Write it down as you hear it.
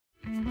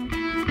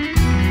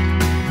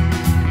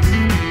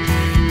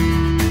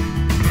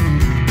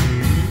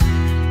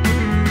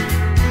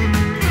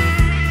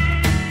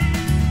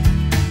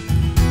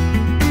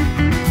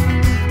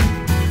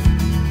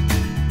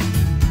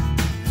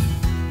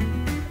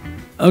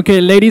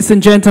Okay, ladies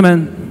and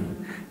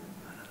gentlemen,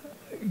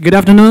 good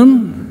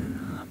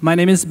afternoon. My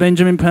name is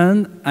Benjamin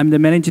Peng. I'm the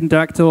managing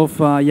director of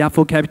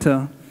Yafo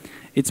Capital.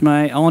 It's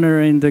my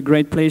honor and a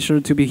great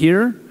pleasure to be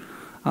here,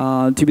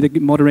 to be the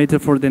moderator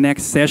for the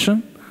next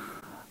session.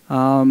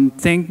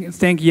 Thank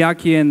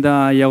Yaki and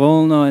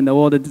Yaron and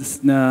all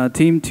the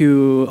team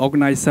to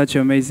organize such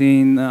an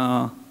amazing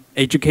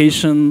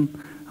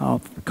education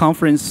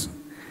conference.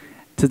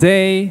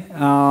 Today,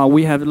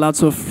 we have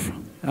lots of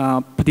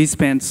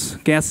participants,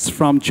 guests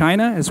from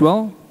China as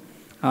well.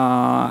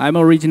 I'm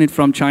originally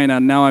from China,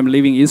 now I'm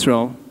living in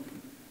Israel.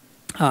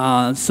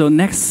 So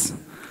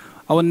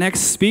our next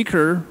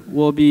speaker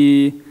will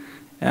be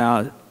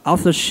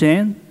Author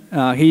Shen.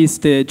 He is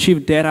the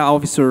Chief Data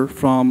Officer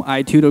from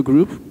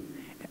iTutorGroup.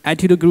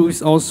 iTutorGroup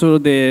is also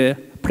the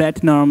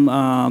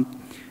platinum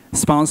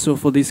sponsor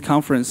for this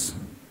conference.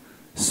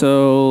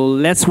 So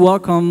let's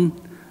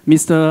welcome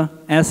Mr.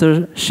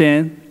 Author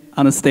Shen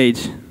on the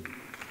stage.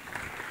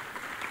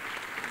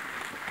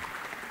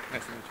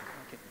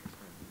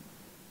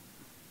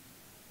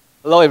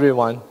 Hello,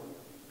 everyone.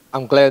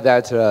 I'm glad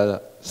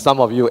that some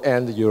of you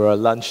end your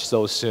lunch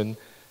so soon.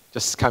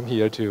 Just come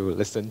here to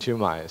listen to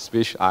my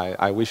speech.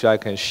 I wish I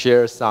can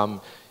share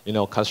some,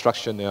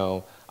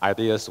 constructional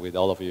ideas with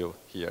all of you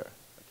here.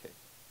 Okay.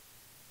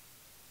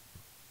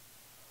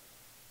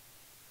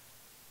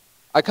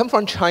 I come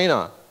from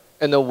China,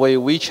 and the way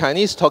we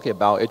Chinese talk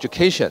about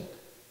education,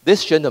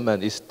 this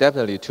gentleman is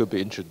definitely to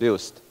be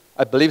introduced.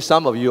 I believe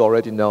some of you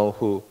already know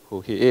who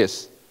he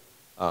is.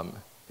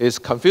 He's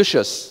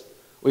Confucius.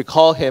 We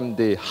call him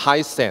the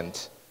High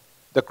Saint,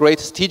 the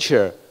greatest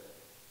teacher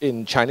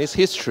in Chinese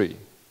history.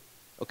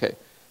 Okay.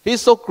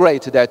 He's so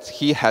great that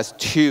he has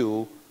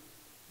two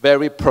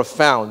very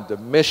profound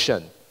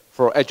missions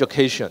for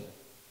education.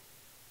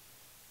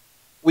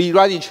 We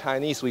write in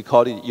Chinese, we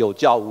call it 有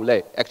教无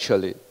类.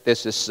 Actually,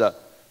 this is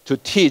to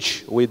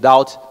teach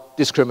without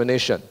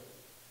discrimination.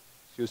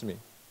 Excuse me.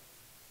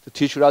 To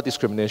teach without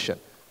discrimination.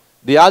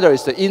 The other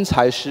is the 因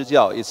材施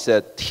教. It's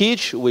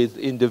teach with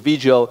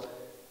individual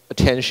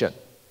attention.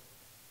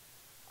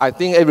 I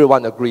think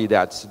everyone agrees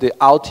that the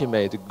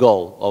ultimate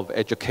goal of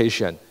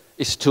education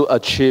is to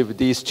achieve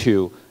these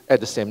two at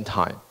the same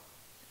time.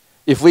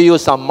 If we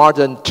use some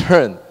modern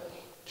term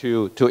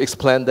to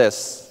explain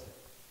this,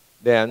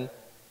 then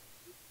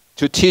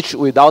to teach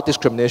without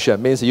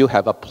discrimination means you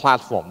have a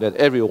platform that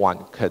everyone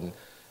can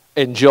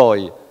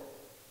enjoy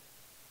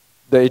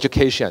the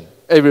education.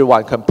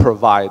 Everyone can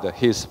provide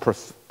his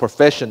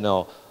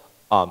professional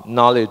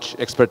knowledge,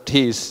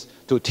 expertise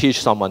to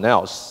teach someone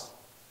else.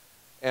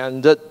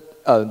 And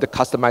the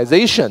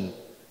customization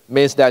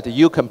means that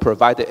you can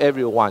provide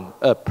everyone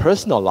a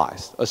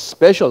personalized, a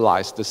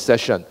specialized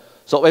session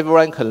so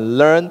everyone can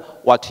learn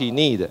what he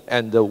needs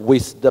and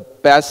with the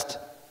best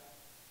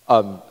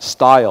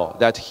style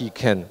that he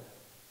can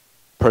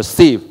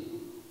perceive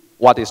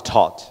what is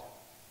taught.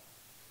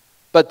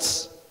 But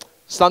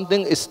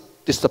something is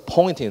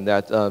disappointing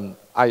that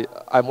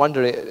I'm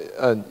wondering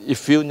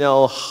if you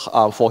know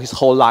for his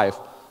whole life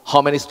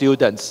how many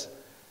students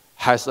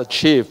has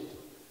achieved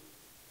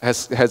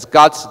has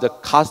got the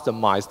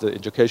customized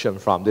education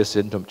from this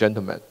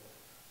gentleman.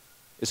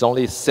 It's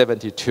only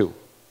 72.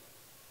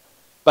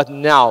 But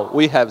now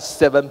we have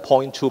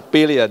 7.2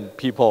 billion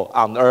people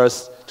on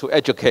earth to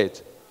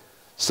educate.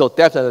 So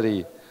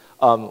definitely,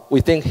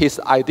 we think his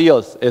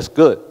ideas is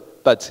good,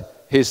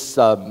 but his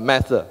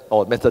method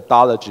or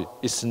methodology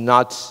is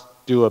not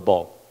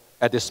doable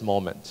at this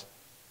moment.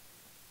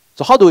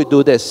 So how do we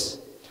do this?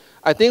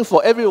 I think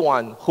for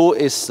everyone who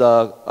is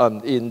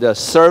in the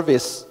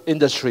service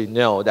industry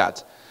know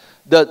that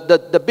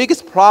the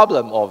biggest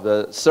problem of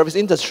the service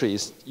industry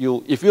is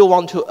if you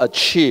want to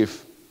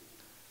achieve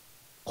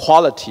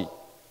quality,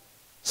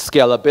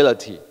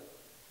 scalability,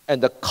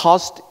 and the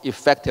cost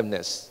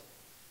effectiveness,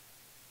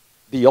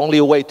 the only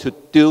way to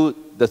do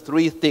the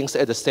three things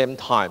at the same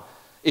time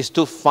is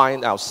to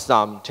find out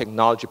some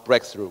technology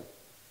breakthrough.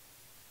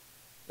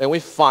 And we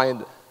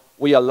find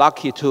we are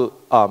lucky to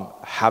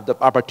have the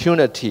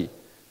opportunity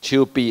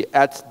to be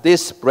at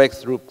this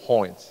breakthrough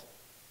point.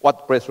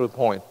 What breakthrough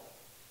point?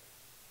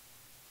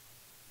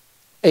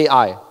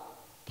 AI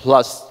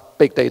plus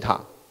big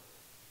data.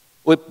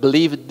 We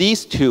believe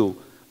these two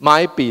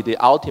might be the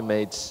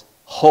ultimate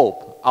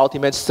hope,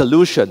 ultimate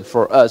solution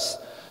for us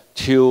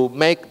to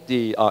make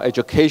the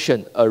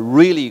education a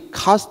really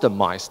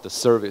customized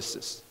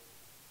services.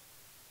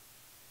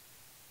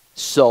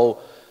 So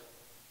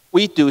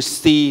we do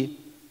see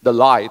the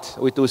light,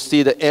 we do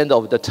see the end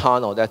of the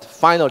tunnel, that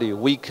finally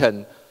we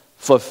can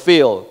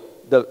fulfill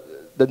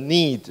the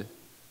need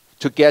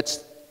to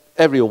get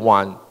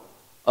everyone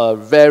a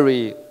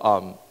very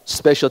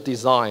special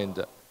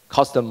designed,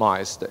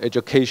 customized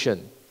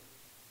education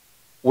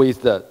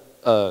with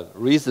a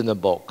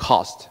reasonable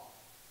cost,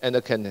 and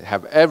it can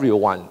have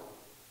everyone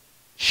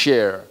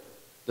share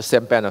the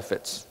same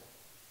benefits.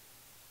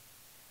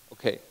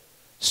 Okay,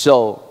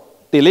 so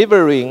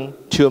delivering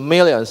to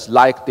millions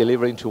like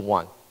delivering to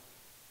one.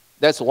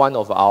 That's one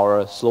of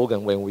our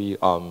slogans when we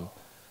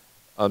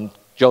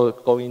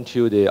go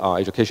into the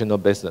educational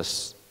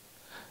business.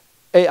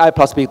 AI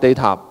plus big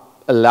data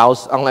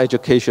allows online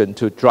education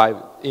to drive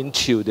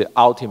into the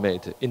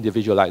ultimate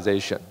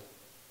individualization.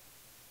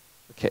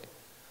 Okay.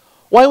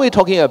 When we're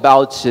talking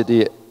about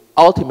the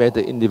ultimate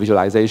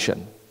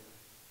individualization,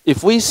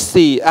 if we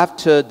see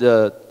after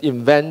the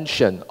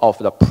invention of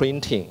the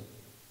printing,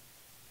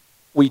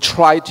 we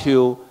try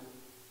to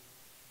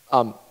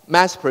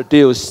mass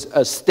produce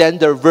a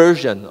standard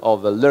version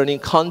of the learning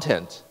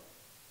content.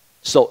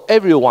 So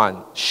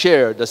everyone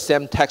share the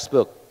same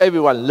textbook.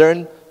 Everyone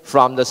learn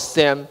from the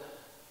same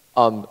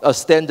a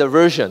standard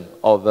version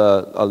of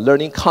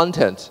learning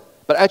content.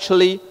 But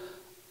actually,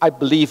 I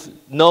believe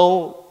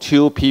no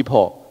two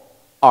people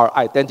are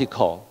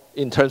identical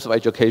in terms of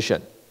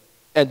education.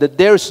 And that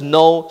there's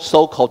no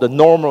so-called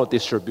normal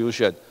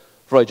distribution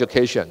for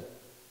education.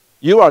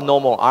 You are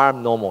normal, I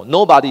am normal.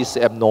 Nobody is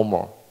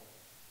abnormal.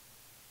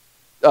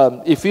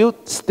 If you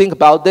think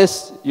about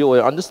this, you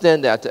will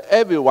understand that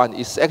everyone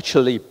is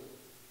actually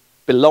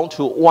belong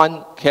to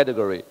one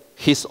category,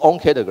 his own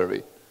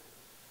category.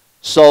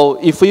 So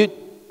if we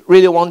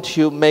really want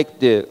to make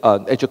the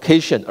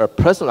education or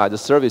personalized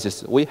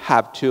services, we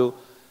have to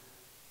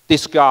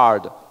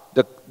discard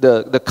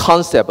the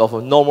concept of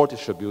a normal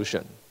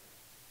distribution.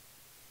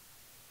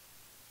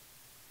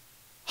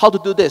 How to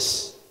do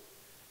this?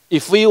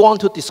 If we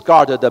want to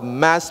discard the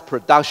mass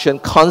production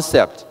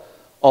concept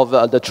of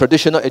the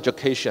traditional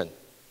education,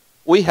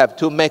 we have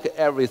to make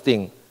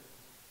everything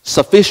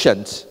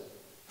sufficient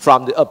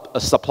from the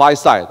supply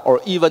side or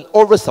even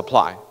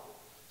oversupply.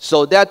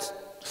 So that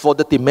for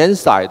the demand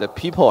side, the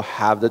people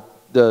have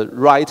the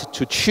right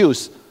to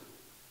choose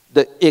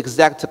the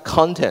exact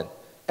content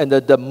and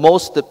the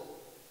most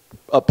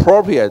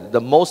appropriate,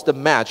 the most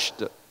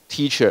matched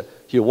teacher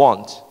he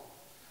wants.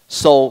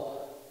 So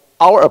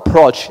our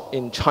approach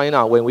in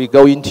China when we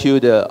go into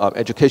the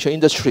education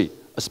industry,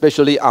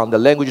 especially on the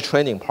language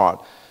training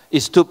part,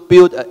 is to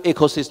build an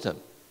ecosystem,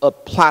 a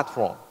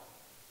platform.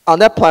 On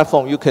that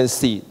platform, you can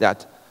see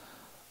that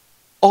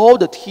all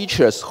the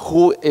teachers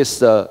who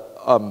is a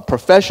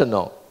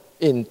professional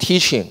in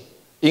teaching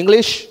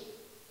English,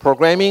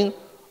 programming,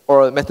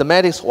 or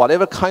mathematics,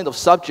 whatever kind of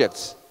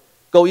subjects,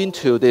 go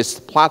into this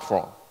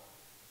platform.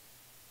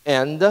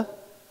 And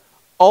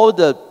all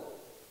the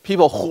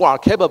people who are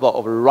capable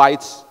of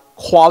write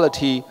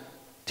quality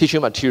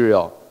teaching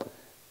material,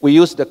 we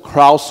use the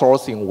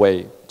crowdsourcing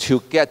way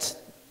to get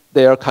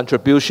their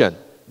contribution.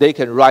 They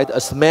can write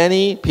as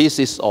many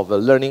pieces of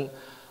learning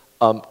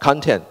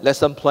content,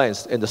 lesson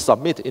plans, and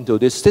submit into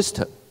this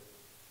system.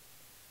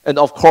 And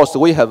of course,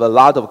 we have a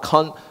lot of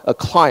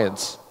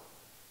clients.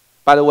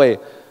 By the way,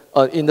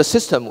 in the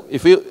system,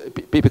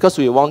 because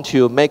we want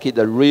to make it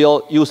a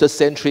real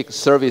user-centric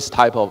service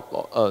type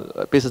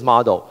of business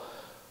model,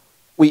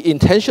 we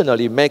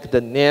intentionally make the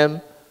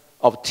name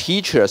of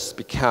teachers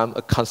become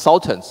a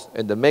consultants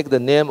and make the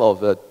name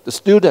of the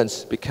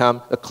students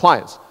become the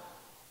clients.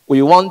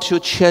 We want to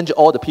change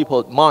all the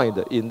people's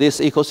mind in this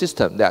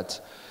ecosystem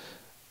that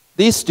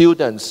these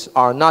students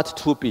are not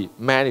to be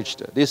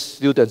managed. These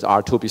students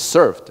are to be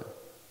served.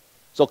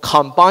 So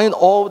combine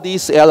all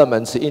these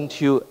elements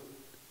into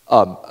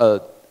an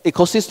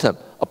ecosystem,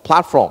 a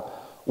platform,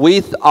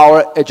 with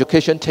our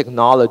education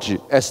technology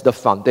as the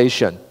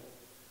foundation.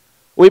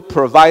 We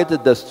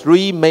provided the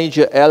three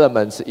major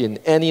elements in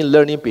any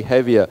learning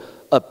behavior,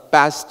 a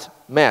best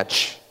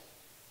match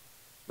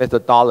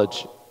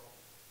methodology.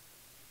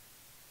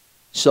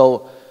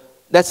 So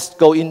let's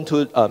go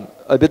into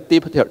a bit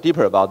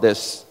deeper about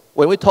this.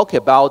 When we talk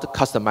about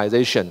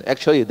customization,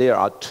 actually there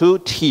are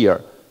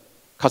two-tier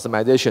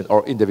customization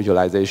or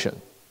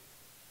individualization.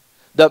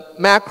 The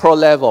macro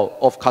level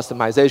of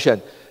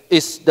customization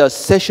is the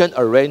session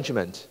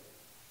arrangement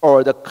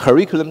or the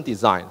curriculum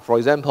design. For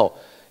example,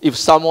 if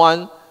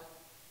someone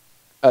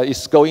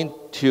is going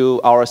to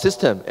our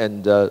system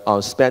and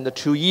spend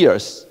 2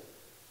 years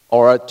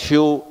or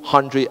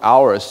 200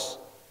 hours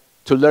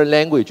to learn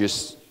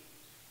languages,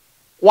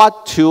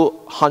 what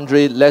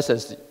 200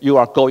 lessons you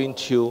are going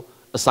to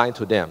assign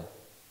to them?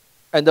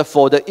 And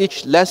for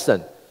each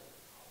lesson,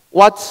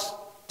 what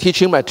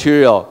teaching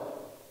material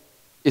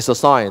is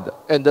assigned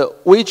and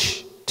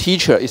which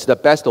teacher is the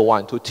best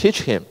one to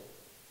teach him?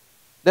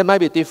 That might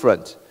be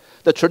different.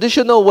 The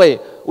traditional way,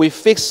 we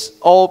fix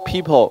all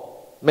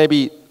people,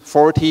 maybe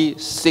 40,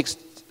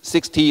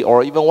 60,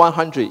 or even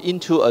 100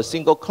 into a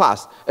single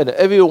class, and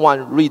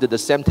everyone read the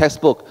same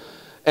textbook,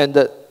 and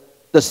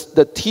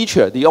the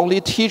teacher, the only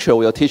teacher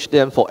will teach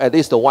them for at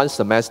least 1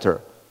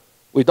 semester.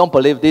 We don't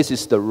believe this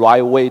is the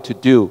right way to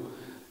do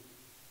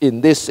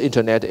in this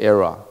internet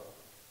era.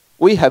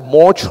 We have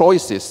more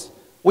choices.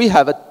 We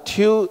have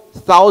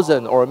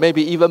 2,000 or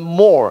maybe even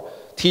more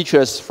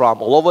teachers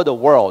from all over the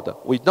world.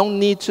 We don't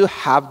need to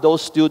have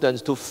those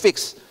students to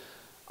fix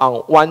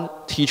on one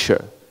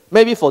teacher.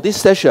 Maybe for this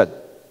session,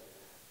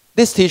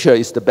 this teacher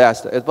is the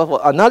best. But for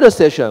another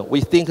session,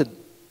 we think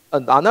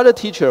another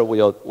teacher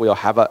will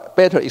have a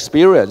better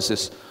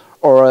experiences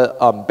or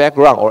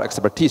background or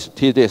expertise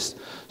to this.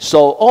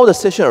 So all the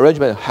session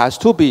arrangement has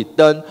to be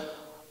done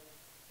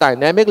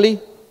dynamically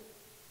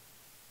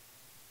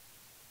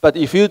But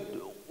if you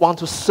want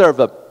to serve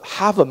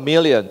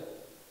 500,000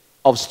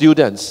 of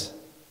students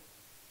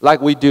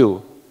like we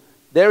do,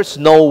 there's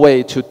no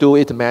way to do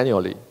it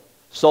manually.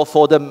 So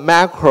for the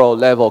macro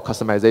level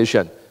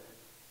customization,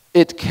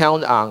 it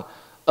counts on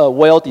a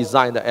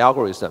well-designed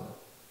algorithm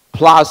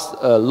plus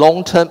a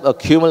long-term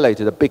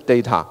accumulated big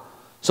data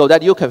so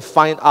that you can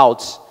find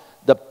out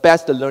the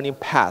best learning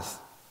path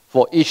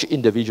for each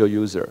individual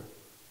user.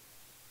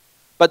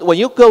 But when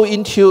you go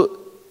into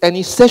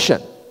any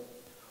session,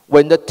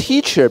 when the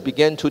teacher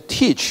begins to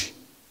teach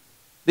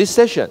this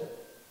session,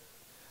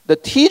 the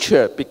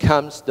teacher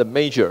becomes the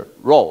major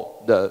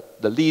role,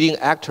 the leading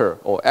actor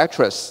or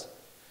actress.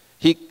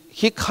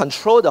 He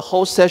controls the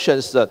whole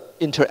session's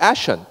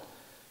interaction.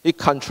 He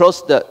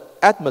controls the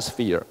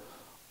atmosphere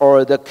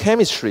or the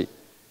chemistry.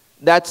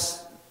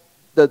 That's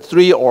the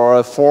 3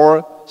 or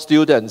 4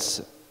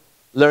 students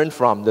learn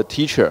from the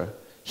teacher.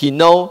 He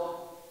knows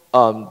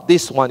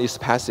this one is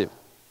passive.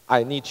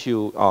 I need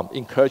to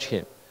encourage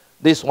him.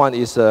 This one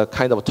is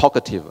kind of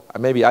talkative.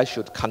 Maybe I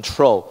should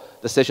control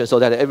the session so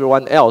that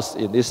everyone else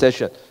in this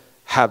session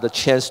have the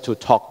chance to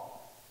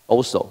talk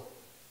also.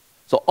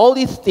 So all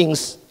these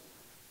things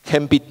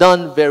can be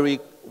done very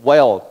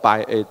well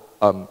by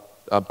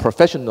a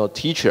professional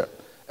teacher.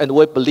 And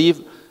we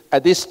believe,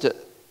 at least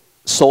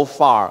so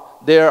far,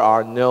 there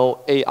are no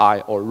AI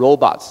or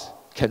robots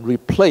can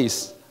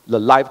replace the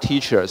live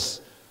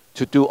teachers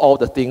to do all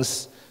the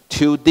things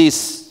to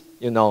this,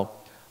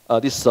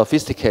 this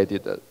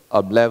sophisticated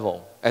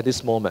level at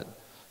this moment.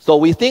 So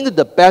we think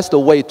the best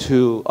way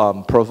to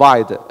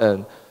provide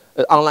an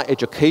online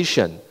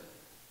education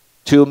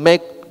to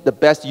make the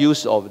best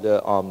use of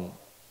the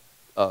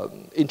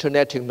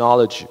internet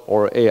technology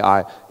or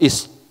AI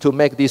is to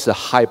make this a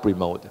hybrid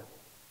mode.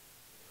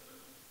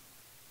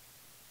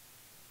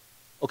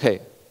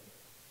 Okay,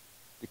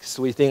 because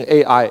we think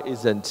AI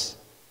isn't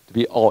to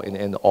be all in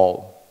and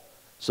all.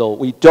 So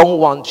we don't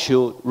want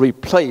to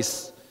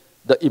replace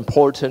the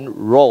important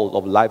role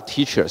of live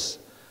teachers,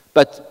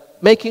 but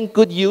making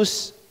good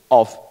use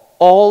of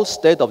all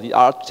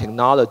state-of-the-art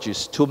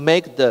technologies to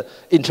make the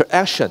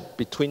interaction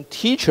between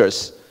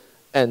teachers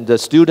and the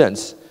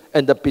students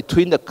and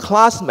between the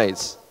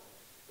classmates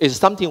is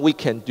something we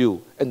can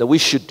do and we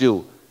should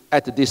do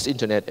at this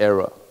internet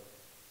era.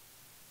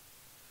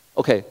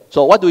 Okay,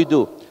 so what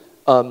do?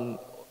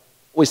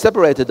 We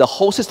separated the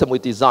whole system we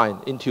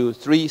designed into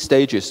 3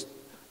 stages.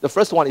 The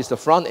first one is the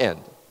front end.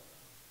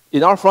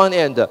 In our front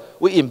end,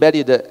 we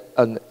embedded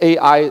an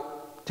AI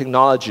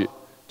technology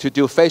to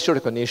do facial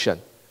recognition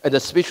and the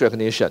speech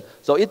recognition.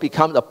 So it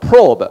becomes a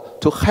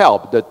probe to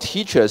help the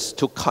teachers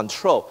to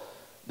control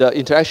the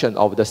interaction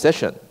of the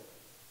session.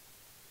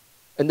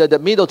 And the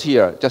middle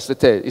tier, just to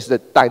say, is the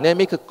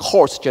dynamic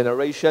course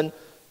generation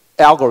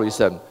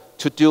algorithm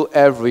to do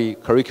every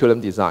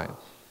curriculum design.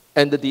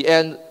 And at the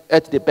end,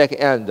 at the back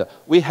end,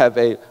 we have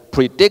a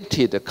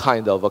predicted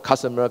kind of a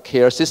customer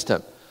care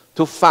system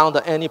to find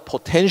any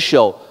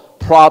potential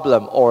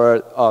problem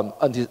or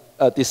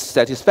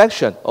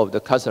dissatisfaction of the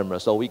customer,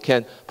 so we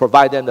can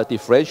provide them the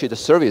differentiated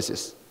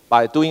services.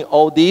 By doing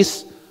all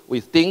this, we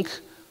think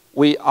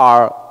we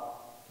are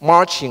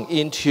marching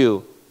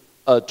into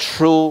a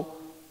true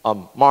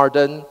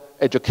modern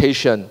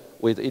education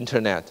with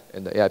internet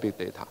and the AI big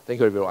data. Thank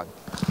you, everyone.